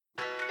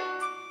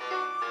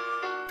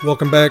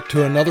Welcome back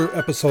to another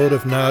episode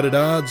of Not at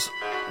Odds.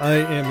 I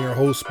am your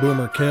host,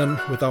 Boomer Ken,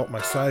 without my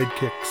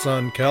sidekick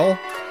son, Kel.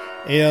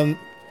 And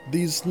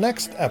these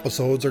next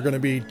episodes are going to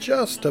be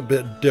just a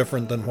bit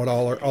different than what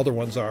all our other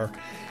ones are.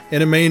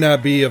 And it may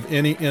not be of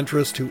any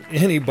interest to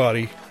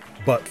anybody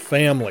but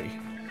family.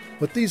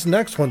 What these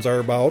next ones are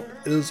about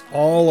is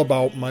all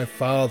about my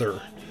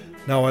father.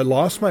 Now, I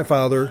lost my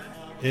father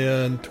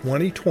in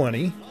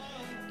 2020,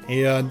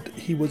 and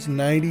he was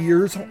 90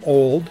 years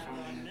old.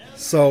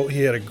 So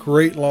he had a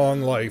great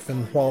long life,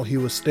 and while he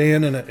was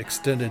staying in an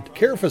extended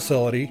care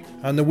facility,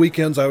 on the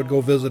weekends I would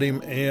go visit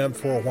him, and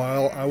for a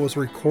while I was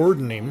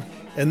recording him.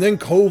 And then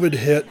COVID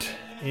hit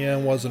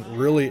and wasn't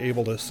really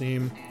able to see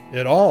him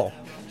at all.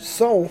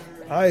 So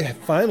I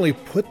finally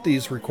put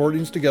these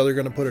recordings together,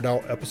 going to put it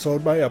out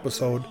episode by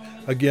episode.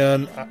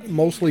 Again,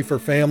 mostly for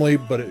family,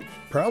 but it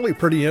probably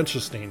pretty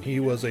interesting. He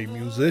was a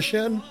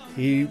musician.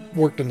 He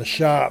worked in the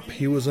shop.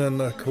 He was in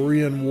the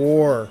Korean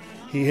War.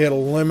 He had a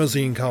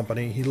limousine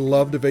company. He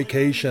loved to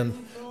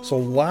vacation. So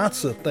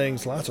lots of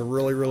things, lots of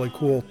really, really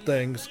cool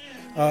things.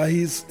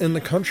 He's in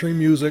the Country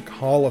Music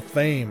Hall of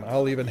Fame.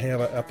 I'll even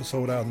have an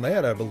episode on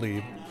that, I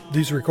believe.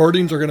 These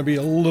recordings are going to be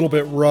a little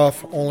bit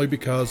rough, only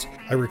because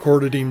I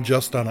recorded him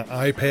just on an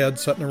iPad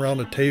sitting around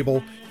a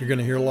table. You're going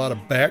to hear a lot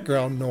of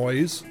background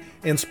noise.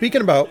 And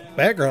speaking about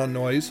background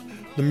noise,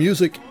 the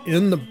music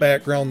in the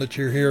background that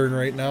you're hearing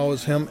right now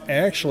is him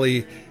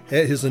actually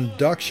at his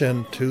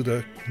induction to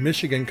the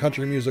Michigan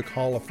Country Music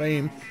Hall of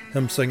Fame,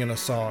 him singing a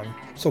song.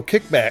 So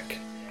kick back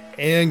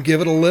and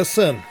give it a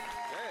listen.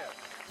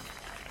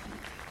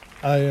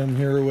 I am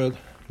here with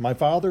my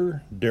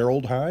father,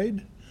 Daryl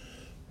Hyde,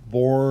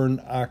 born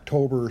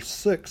October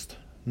 6th,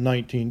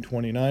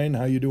 1929.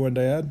 How you doing,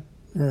 Dad?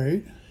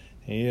 Great.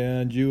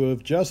 And you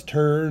have just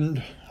turned,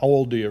 how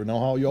old do you know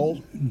how you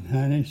old?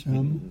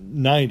 90-some.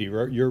 90,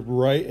 right? You're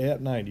right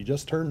at 90,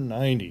 just turned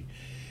 90.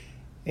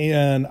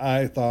 And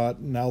I thought,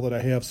 now that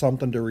I have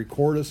something to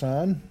record us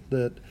on,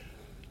 that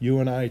you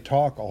and I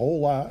talk a whole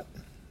lot,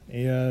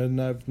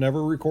 and I've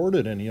never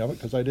recorded any of it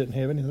because I didn't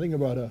have anything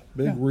about a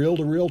big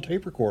reel-to-reel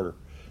tape recorder.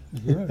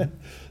 Good.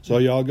 So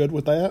you all good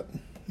with that?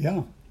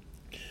 Yeah.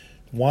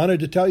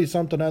 Wanted to tell you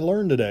something I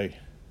learned today.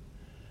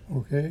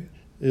 Okay.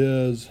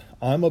 Is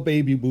I'm a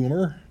baby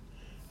boomer,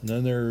 and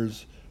then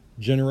there's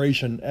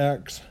Generation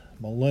X,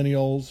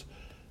 millennials.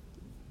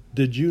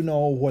 Did you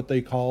know what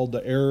they called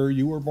the era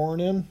you were born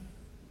in?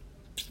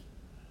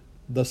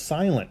 The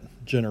silent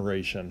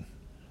generation,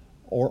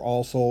 or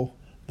also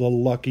the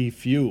lucky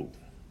few.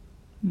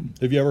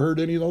 Have you ever heard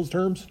any of those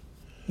terms?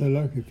 The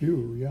lucky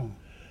few, yeah.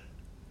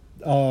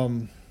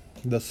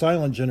 The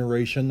silent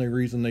generation, the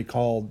reason they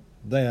called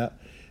that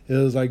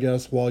is, I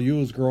guess, while you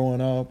was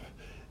growing up,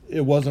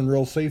 it wasn't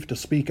real safe to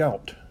speak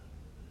out.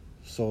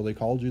 So they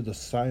called you the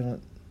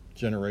silent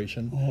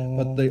generation.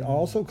 Oh. But they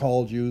also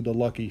called you the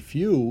lucky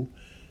few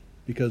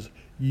because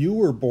you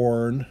were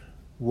born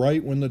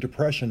right when the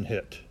Depression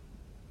hit.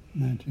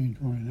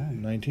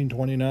 1929.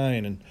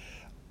 1929. And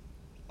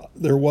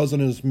there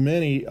wasn't as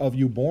many of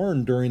you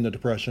born during the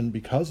Depression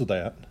because of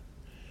that.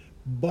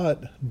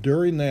 But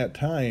during that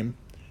time,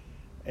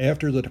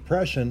 after the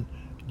Depression,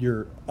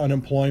 your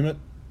unemployment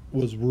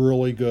was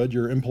really good.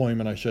 Your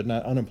employment, I should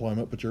not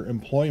unemployment, but your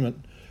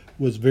employment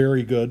was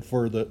very good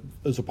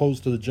as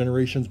opposed to the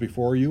generations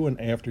before you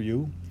and after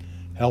you.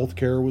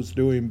 Healthcare was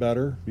doing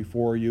better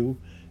before you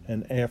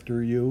and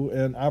after you,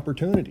 and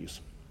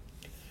opportunities.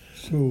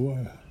 So,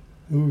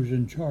 who's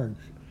in charge?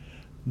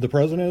 The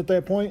president at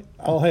that point?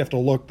 I'll have to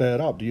look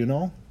that up. Do you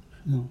know?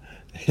 No.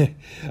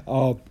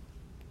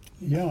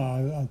 Yeah,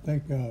 I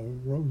think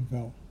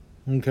Roosevelt.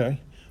 Okay.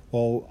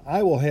 Well,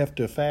 I will have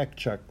to fact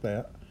check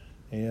that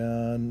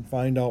and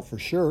find out for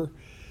sure.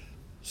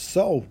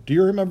 So, do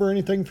you remember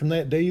anything from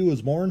that day you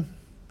was born?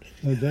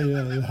 The day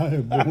I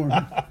was born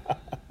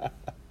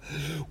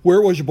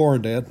Where was you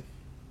born, Dad?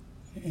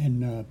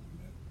 in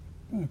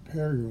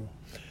Perryville.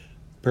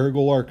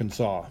 Paragould,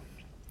 Arkansas.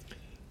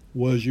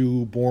 Was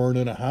you born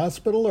in a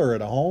hospital or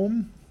at a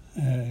home?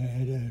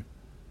 At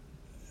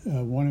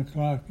 1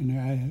 o'clock in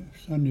the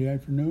Sunday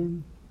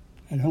afternoon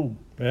at home.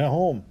 At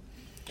home.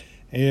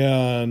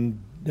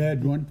 And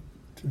Dad went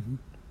to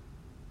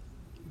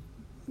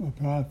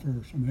apply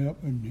for some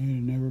help, and he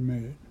never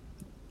made it.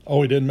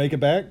 oh, he didn't make it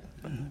back?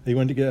 He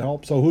went to get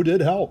help. So who did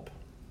help?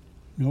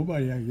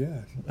 Nobody, I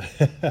guess.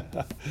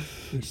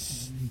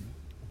 Just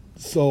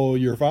So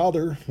your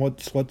father,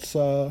 what's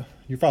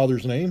your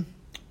father's name?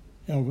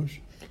 Elvis,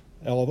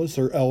 Elvis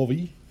or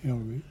Elvie?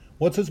 Elvis,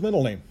 What's his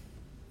middle name?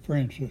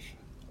 Francis,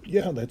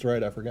 Yeah, that's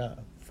right. I forgot.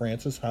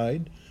 Francis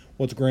Hyde.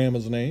 What's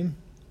Grandma's name?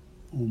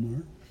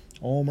 Omar,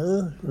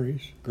 Omer.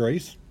 Grace.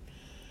 Grace.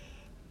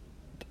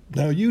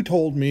 Now you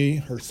told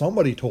me, or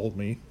somebody told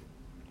me,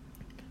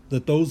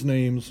 that those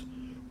names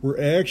were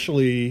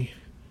actually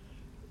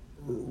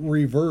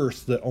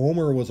reversed. That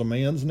Omer was a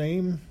man's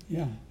name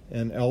Yeah,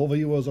 and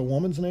Elvie was a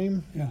woman's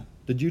name. yeah.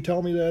 Did you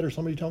tell me that, or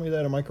somebody tell me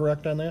that? Am I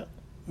correct on that?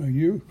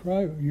 You're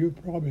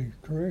probably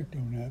correct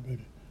on that, but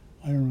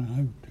I don't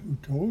know who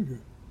told you.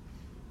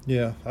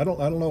 Yeah, I don't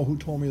know who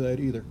told me that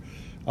either.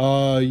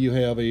 You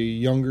have a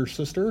younger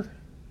sister.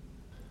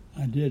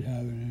 I did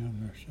have an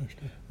younger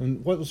sister,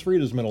 And what was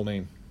Frida's middle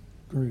name?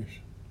 Grace.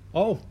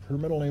 Oh, her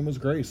middle name was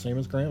Grace, same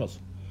as Grandma's.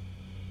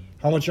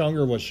 How much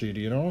younger was she, do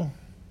you know?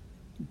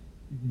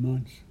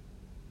 Months.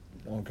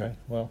 Okay,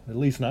 well, at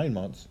least 9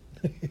 months.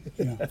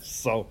 Yeah.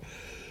 So,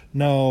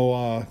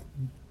 now,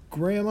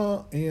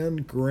 Grandma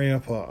and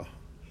Grandpa,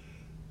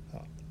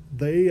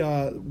 they,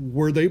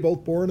 were they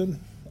both born in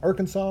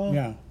Arkansas?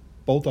 Yeah.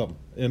 Both of them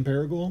in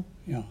Paragould?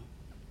 Yeah.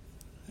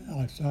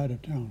 Outside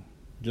of town.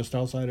 Just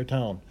outside of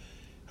town.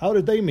 How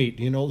did they meet?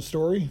 Do you know the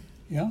story?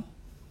 Yeah.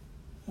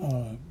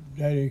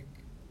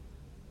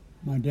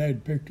 My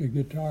dad picked a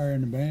guitar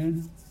in the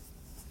band.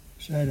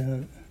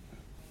 Said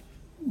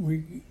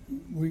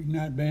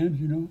weeknight bands,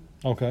 you know.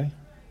 Okay.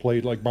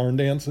 Played like barn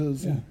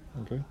dances? Yeah.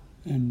 Okay.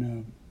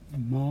 And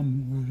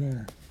Mom was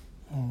there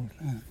all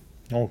the time.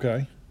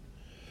 Okay.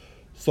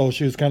 So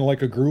she was kind of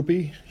like a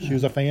groupie? She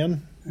was a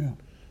fan?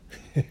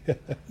 Yeah.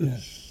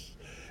 Yes.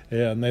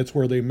 And that's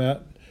where they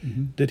met.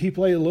 Mm-hmm. Did he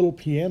play a little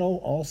piano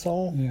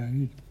also? Yeah,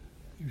 he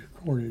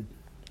recorded.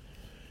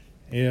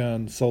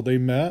 And so they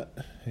met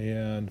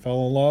and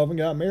fell in love and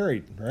got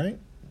married, right?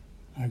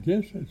 I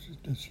guess that's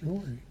the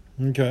story.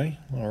 Okay,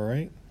 all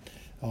right.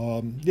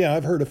 Yeah,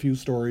 I've heard a few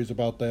stories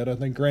about that. I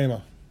think Grandma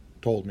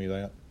told me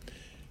that.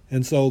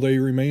 And so they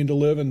remained to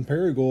live in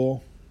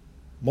Paragould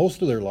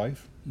most of their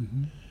life.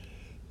 Mm-hmm.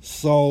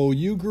 So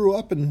you grew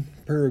up in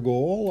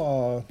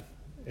Paragould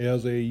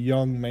as a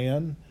young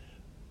man.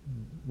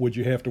 Would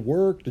you have to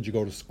work? Did you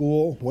go to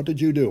school? What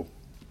did you do?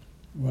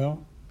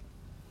 Well,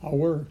 I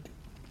worked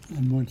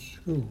and went to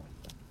school.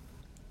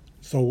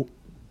 So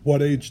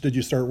what age did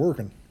you start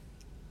working?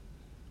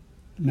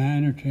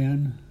 9 or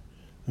 10,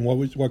 And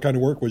what kind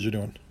of work was you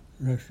doing?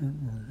 restaurant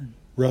working.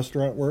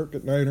 Restaurant work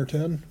at 9 or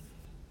 10?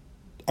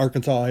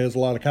 Arkansas has a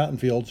lot of cotton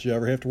fields. Did you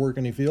ever have to work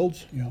any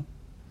fields? Yeah,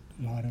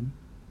 a lot of them.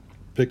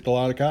 Picked a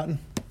lot of cotton?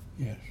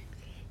 Yes.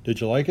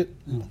 Did you like it?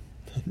 No.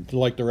 Did you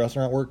like the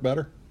restaurant work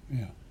better?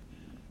 Yeah.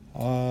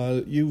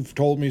 You've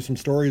told me some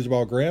stories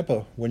about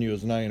Grandpa when you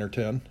was 9 or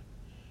 10.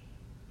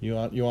 You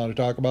want to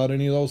talk about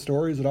any of those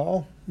stories at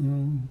all?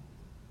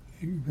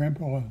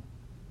 Grandpa,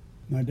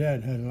 my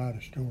dad had a lot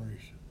of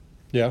stories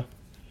Yeah.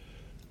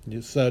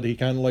 You said he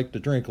kind of liked to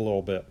drink a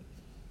little bit.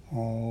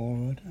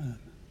 all the time.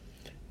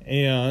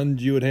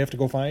 And you would have to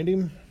go find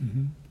him?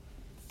 Mm-hmm.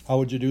 How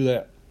would you do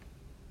that?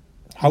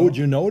 How would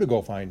you know to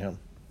go find him?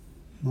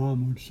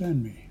 Mom would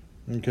send me.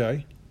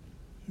 Okay.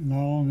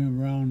 Long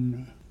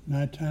around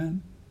night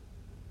time,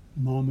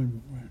 Mom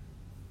would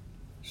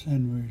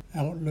send me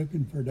out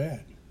looking for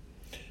Dad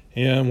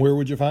And where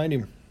would you find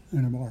him?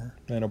 in a bar.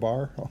 In a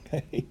bar?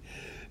 Okay.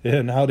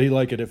 And how'd he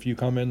like it if you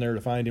come in there to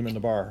find him in the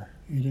bar?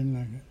 He didn't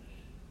like it.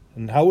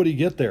 And how would he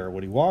get there?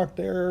 Would he walk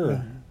there? Or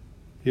Yeah.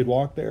 he'd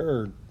walk there,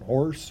 or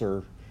horse,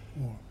 or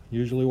Walk.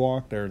 usually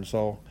walk there. And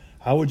so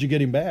how would you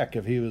get him back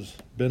if he was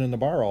been in the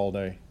bar all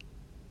day?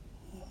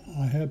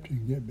 I helped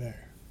him get back.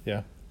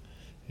 Yeah.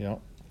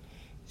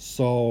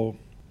 So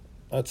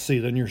let's see.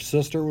 Then your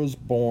sister was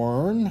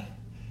born.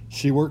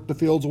 She worked the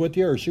fields with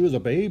you, or she was a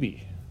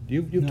baby?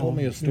 You've No, told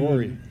me a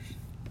story.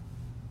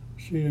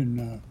 She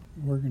didn't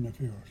work in the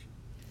fields.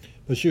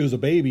 But she was a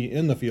baby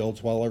in the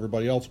fields while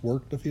everybody else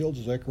worked the fields.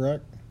 Is that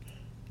correct?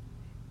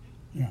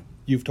 Yeah.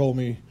 You've told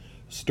me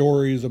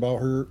stories about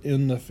her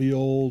in the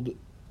field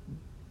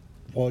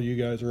while you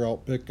guys are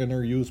out picking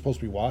her. You were supposed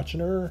to be watching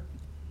her?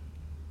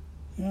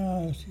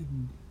 Yeah, she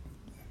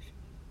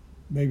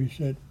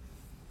babysit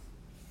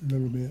a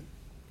little bit.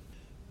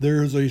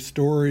 There's a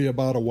story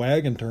about a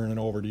wagon turning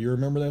over. Do you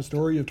remember that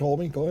story you told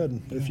me? Go ahead.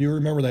 If you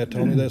remember that,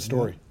 tell me that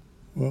story.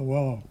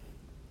 Well,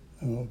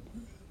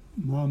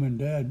 Mom and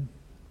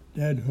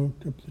Dad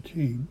hooked up the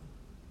team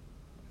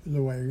for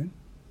the wagon,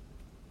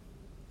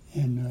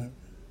 and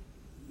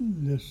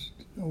this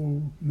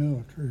old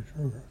military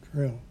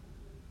trail,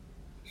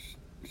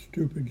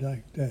 stupid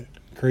like that.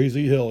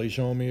 Crazy hill. He's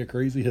showing me a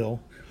crazy hill.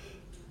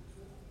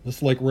 This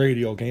is like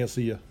radio. Can't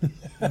see you.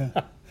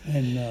 Yeah.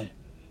 And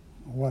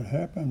what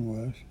happened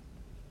was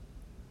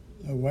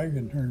the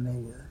wagon turned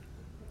over,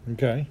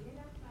 Okay.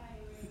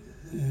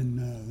 and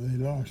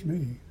they lost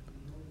me.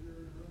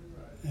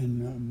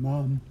 And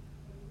Mom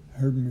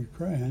heard me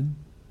crying,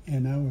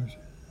 and I was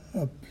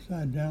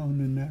upside down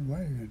in that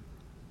wagon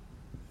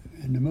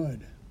in the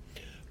mud.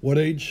 What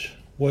age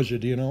was you?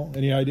 Do you know?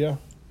 Any idea?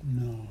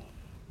 No,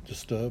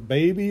 Just a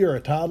baby or a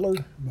toddler?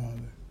 about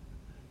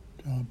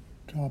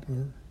the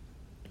topper.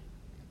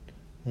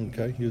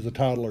 Okay. He was a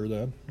toddler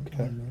then. Okay.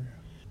 Toddler.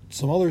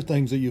 Some other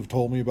things that you've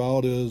told me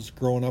about is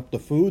growing up, the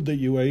food that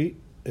you ate,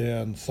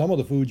 and some of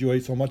the food you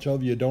ate so much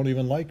of you don't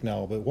even like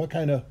now. But what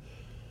kind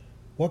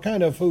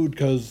of food?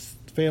 Because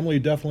family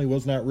definitely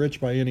was not rich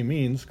by any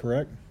means,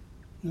 correct?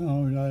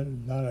 No, a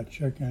lot of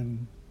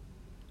chicken.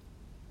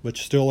 But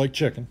you still like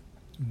chicken.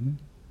 Hmm.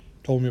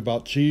 Told me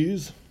about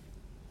cheese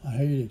I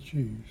hated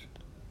cheese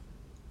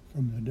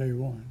from the day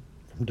one.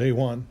 from day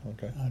one.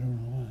 Okay. I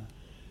don't know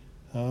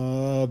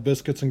why.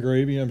 Biscuits and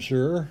gravy, I'm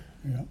sure.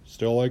 Yeah.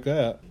 Still like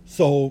that.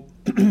 So,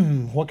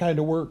 what kind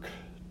of work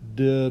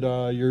did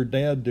your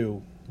dad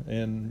do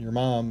And your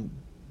mom,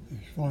 He's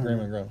farming.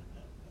 grandma, and grandma,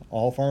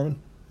 all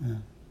farming? Yeah.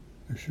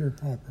 A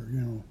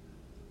sharecropper,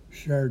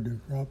 shared the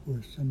crop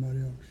with somebody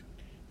else.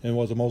 And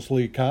was it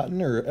mostly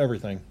cotton or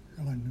everything?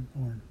 Cotton and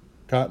corn.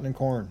 Cotton and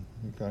corn.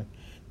 Okay.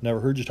 Never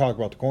heard you talk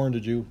about the corn.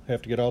 Did you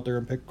have to get out there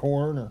and pick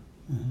corn, or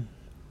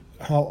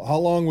how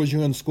long was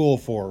you in school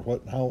for?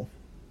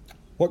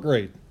 What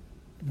grade?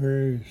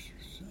 Very,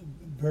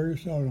 very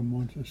seldom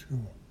went to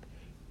school.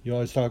 You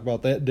always talk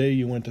about that day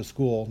you went to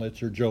school. That's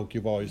your joke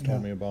you've always told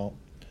Yeah. me about.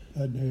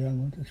 That day I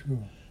went to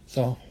school.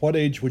 So what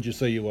age would you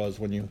say you was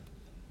when you...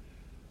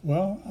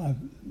 Well,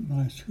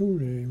 my school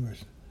day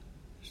was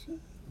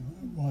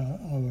while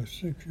I was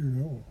 6 years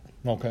old,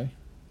 Okay.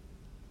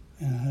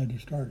 and I had to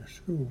start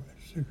school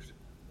at 6.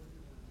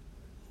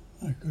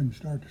 I couldn't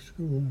start the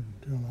school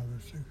until I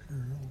was 6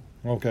 years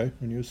old. Okay,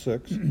 when you was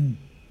 6.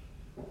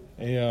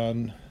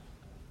 And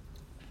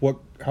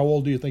how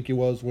old do you think you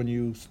was when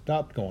you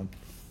stopped going?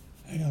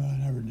 Hell, I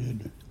never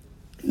did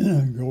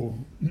go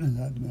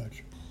that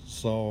much.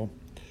 So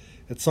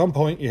at some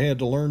point you had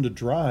to learn to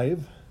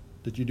drive.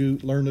 Did you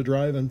learn to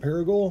drive in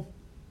Paragould?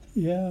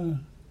 Yeah,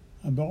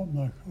 I bought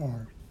my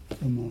car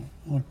from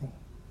my uncle.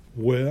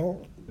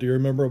 Well, do you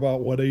remember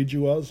about what age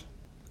you was?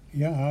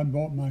 Yeah, I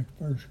bought my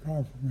first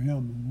car from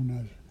him when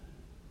I was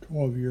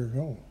 12 years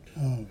old.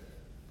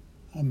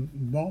 I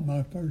bought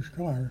my first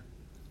car,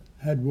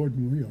 had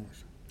wooden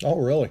wheels, Oh,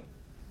 really?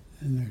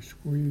 and they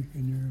squeak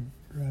and you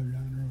drive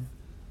down the road.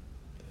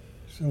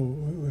 So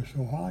it was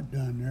so hot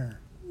down there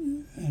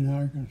in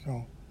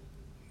Arkansas,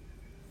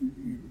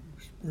 you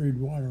sprayed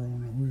water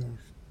on the wheels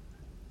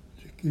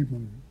to keep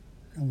them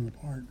coming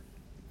apart.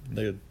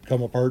 They'd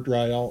come apart,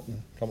 dry out,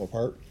 and come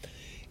apart.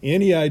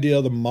 Any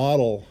idea the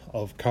model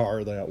of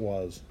car that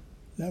was?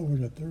 That was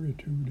a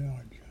 32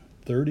 Dodge,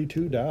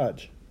 32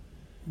 Dodge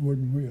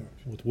wooden wheels.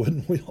 with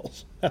wooden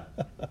wheels.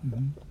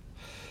 Mm-hmm.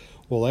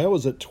 Well, that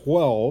was at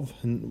 12,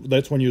 and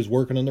that's when you was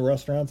working in the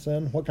restaurants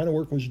then? What kind of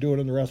work was you doing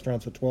in the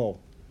restaurants at 12?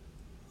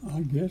 I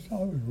guess I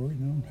was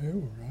waiting on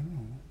tables. I don't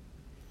know.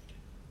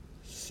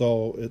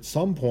 So at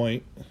some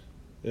point,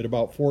 at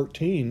about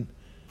 14,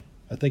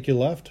 I think you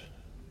left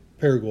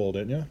Paragould,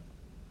 didn't you?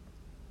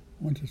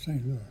 Went to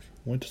St. Louis.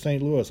 Went to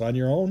St. Louis on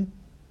your own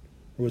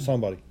or with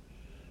somebody?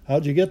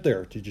 How'd you get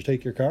there? Did you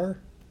take your car?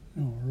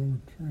 No,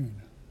 road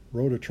train.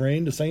 Rode a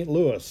train to St.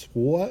 Louis.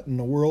 What in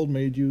the world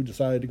made you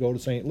decide to go to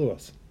St.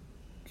 Louis?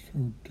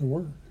 To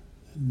work.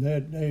 And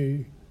that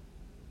day,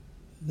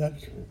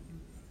 that's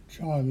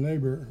child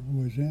labor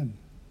was in.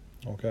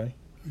 Okay.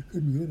 You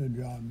couldn't get a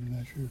job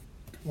unless you're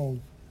 12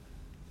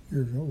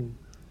 years old.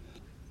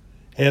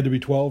 Had to be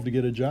 12 to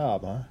get a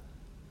job, huh?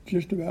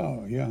 Just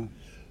about, yeah.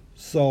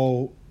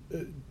 So,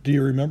 do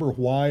you remember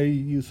why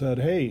you said,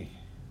 hey,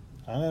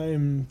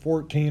 I'm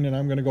 14 and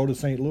I'm going to go to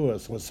St.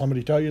 Louis? Was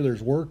somebody tell you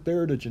there's work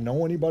there? Did you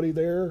know anybody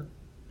there?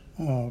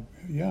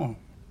 Yeah.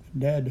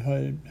 Dad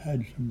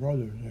had some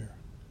brothers there.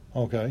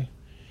 Okay.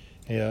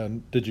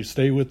 And did you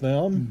stay with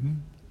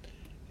them?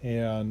 Mm-hmm.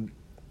 And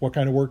what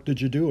kind of work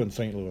did you do in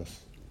St. Louis?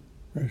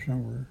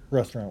 Restaurant work.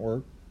 Restaurant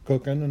work,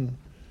 cooking and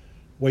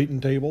waiting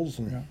tables.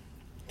 And Yeah.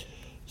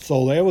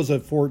 So that was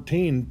at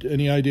 14.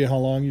 Any idea how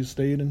long you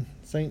stayed in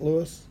St.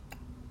 Louis?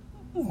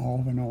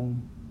 Off and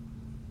on.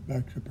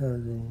 Back to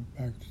Paragould,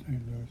 back to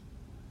St. Louis.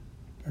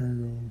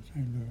 Paragould,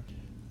 St. Louis.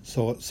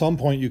 So at some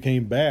point you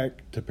came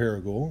back to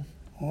Paragould.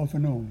 Off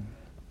and on.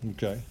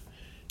 Okay.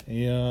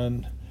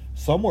 And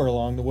somewhere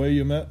along the way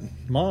you met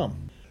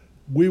Mom.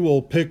 We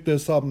will pick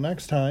this up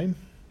next time,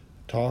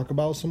 talk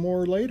about some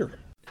more later.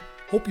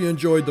 Hope you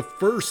enjoyed the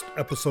first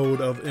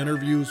episode of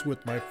Interviews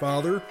with My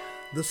Father.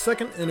 The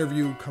second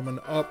interview coming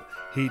up,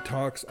 he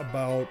talks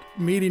about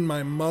meeting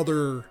my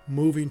mother,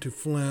 moving to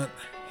Flint,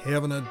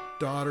 having a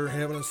daughter,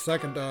 having a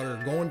second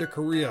daughter, going to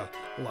Korea.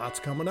 Lots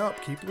coming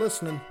up. Keep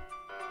listening.